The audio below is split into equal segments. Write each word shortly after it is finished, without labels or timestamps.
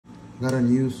Got a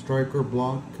new striker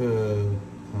block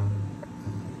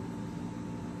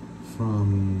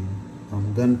from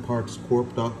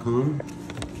gunpartscorp.com.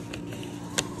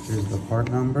 Here's the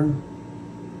part number.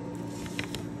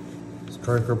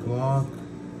 Striker block,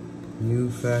 new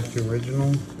factory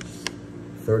original,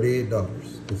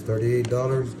 $38. This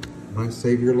 $38 might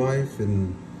save your life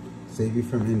and save you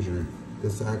from injury.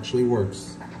 This actually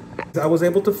works. I was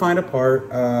able to find a part,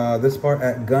 this part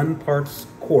at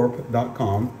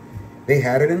gunpartscorp.com. They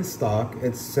had it in stock.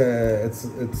 It's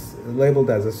labeled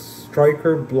as a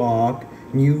striker block,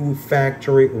 new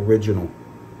factory original.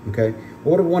 Okay,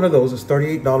 order one of those is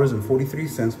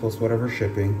 $38.43 plus whatever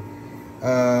shipping.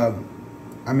 I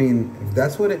mean, if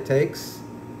that's what it takes,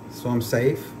 so I'm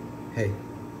safe. Hey,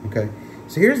 okay.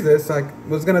 So here's this. I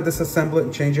was gonna disassemble it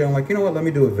and change it. I'm like, you know what? Let me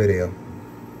do a video.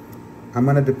 I'm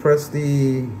gonna depress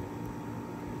the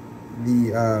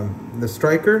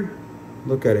striker.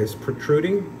 Look at it. It's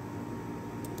protruding.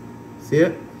 See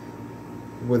it?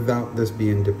 Without this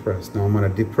being depressed. Now I'm gonna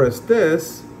depress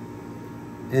this,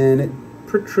 and it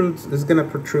protrudes. It's gonna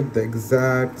protrude the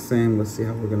exact same. Let's see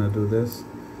how we're gonna do this.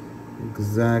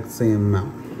 Exact same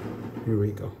amount. Here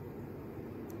we go.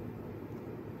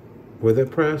 With it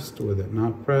pressed, with it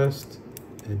not pressed,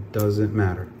 it doesn't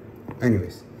matter.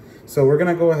 Anyways, so we're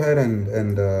gonna go ahead and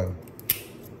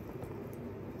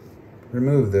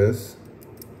remove this.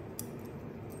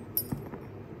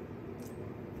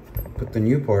 Put the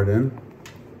new part in.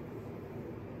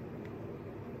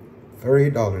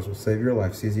 $38 will save your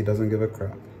life. CZ doesn't give a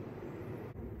crap.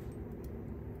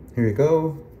 Here you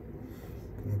go.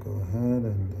 I'm gonna go ahead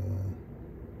and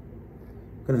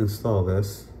I'm gonna install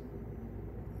this.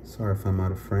 Sorry if I'm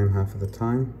out of frame half of the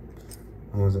time.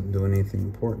 I wasn't doing anything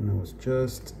important. I was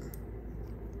just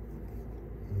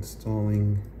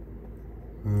installing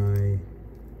my,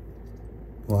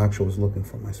 well, actually I was looking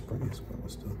for my springs, but I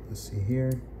was doing, let's see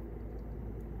here.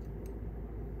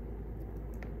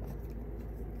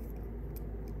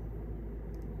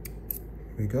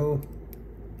 Here we go.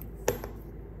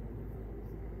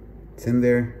 It's in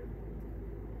there.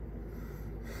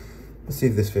 Let's see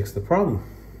if this fixed the problem.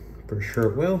 Pretty sure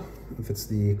it will, if it's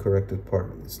the corrected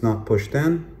part. It's not pushed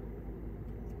in.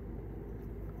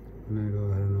 I'm gonna go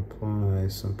ahead and apply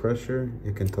some pressure.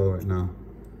 You can tell right now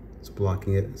it's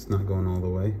blocking it. It's not going all the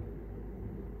way.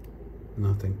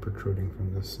 Nothing protruding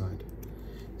from this side.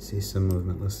 See some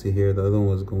movement. Let's see here. The other one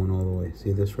was going all the way.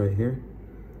 See this right here?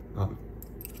 Oh.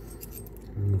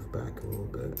 Move back a little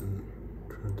bit and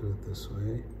try to do it this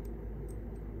way.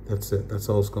 That's it. That's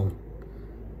all it's going.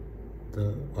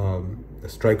 The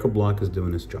striker block is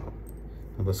doing its job.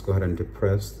 Now let's go ahead and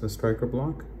depress the striker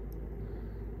block.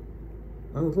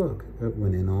 Oh, look, it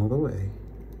went in all the way.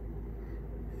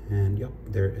 And yep,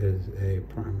 there is a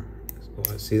primer.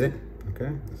 Let's see that?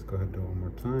 Okay, let's go ahead and do it one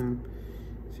more time.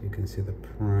 So you can see the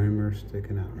primer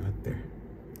sticking out right there.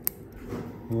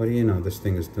 What do you know? This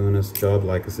thing is doing its job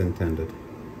like it's intended.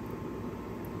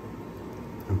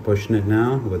 I'm pushing it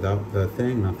now. Without the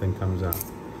thing, nothing comes out.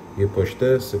 You push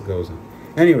this, it goes in.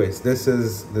 Anyways, this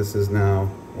is now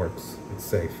works. It's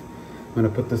safe. I'm gonna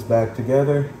put this back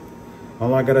together.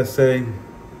 All I gotta say,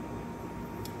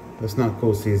 that's not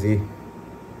cool, CZ.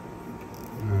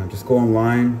 Just go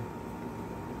online,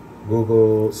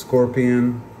 Google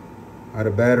Scorpion out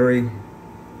of battery,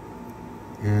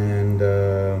 and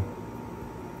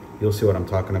you'll see what I'm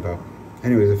talking about.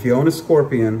 Anyways, if you own a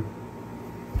Scorpion,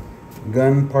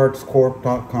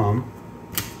 gunpartscorp.com.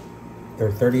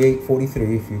 They're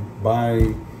 $38.43. If you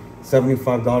buy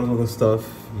 $75 worth of stuff,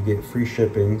 you get free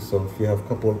shipping. So if you have a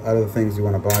couple of other things you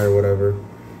want to buy or whatever,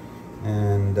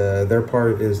 and their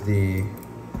part is the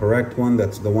correct one.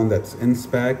 That's the one that's in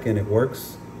spec and it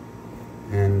works.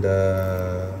 And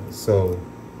so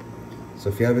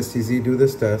if you have a CZ, do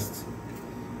this test.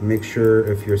 Make sure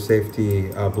if your safety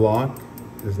block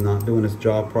is not doing its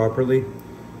job properly,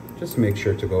 just make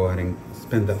sure to go ahead and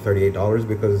spend that $38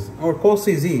 because, or call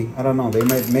CZ. I don't know. They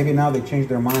might, maybe now they changed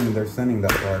their mind and they're sending that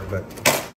part, but